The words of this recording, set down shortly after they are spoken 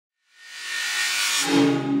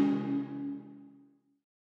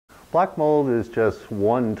Black mold is just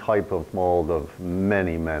one type of mold of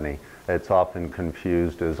many. It's often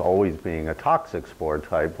confused as always being a toxic spore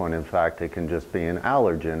type when in fact it can just be an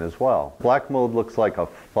allergen as well. Black mold looks like a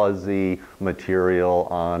fuzzy material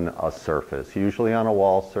on a surface, usually on a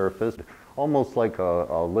wall surface, almost like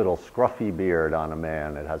a little scruffy beard on a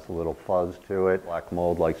man. It has a little fuzz to it. Black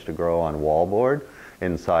mold likes to grow on wallboard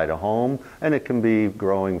inside a home, and it can be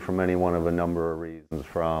growing from any one of a number of reasons,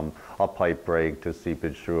 from a pipe break to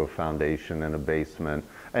seepage through a foundation in a basement,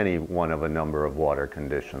 any one of a number of water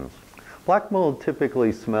conditions. Black mold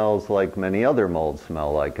typically smells like many other molds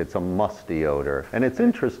smell like. It's a musty odor. And it's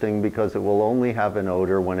interesting because it will only have an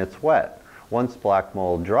odor when it's wet. Once black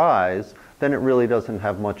mold dries, then it really doesn't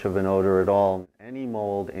have much of an odor at all. Any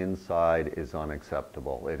mold inside is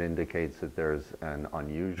unacceptable. It indicates that there's an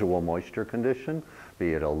unusual moisture condition,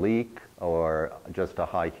 be it a leak or just a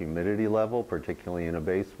high humidity level, particularly in a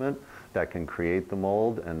basement, that can create the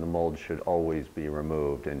mold, and the mold should always be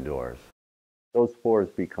removed indoors. Those spores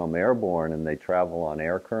become airborne and they travel on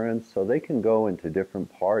air currents, so they can go into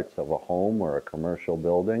different parts of a home or a commercial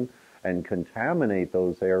building and contaminate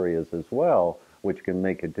those areas as well, which can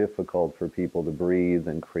make it difficult for people to breathe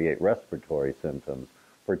and create respiratory symptoms,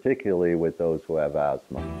 particularly with those who have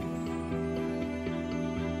asthma.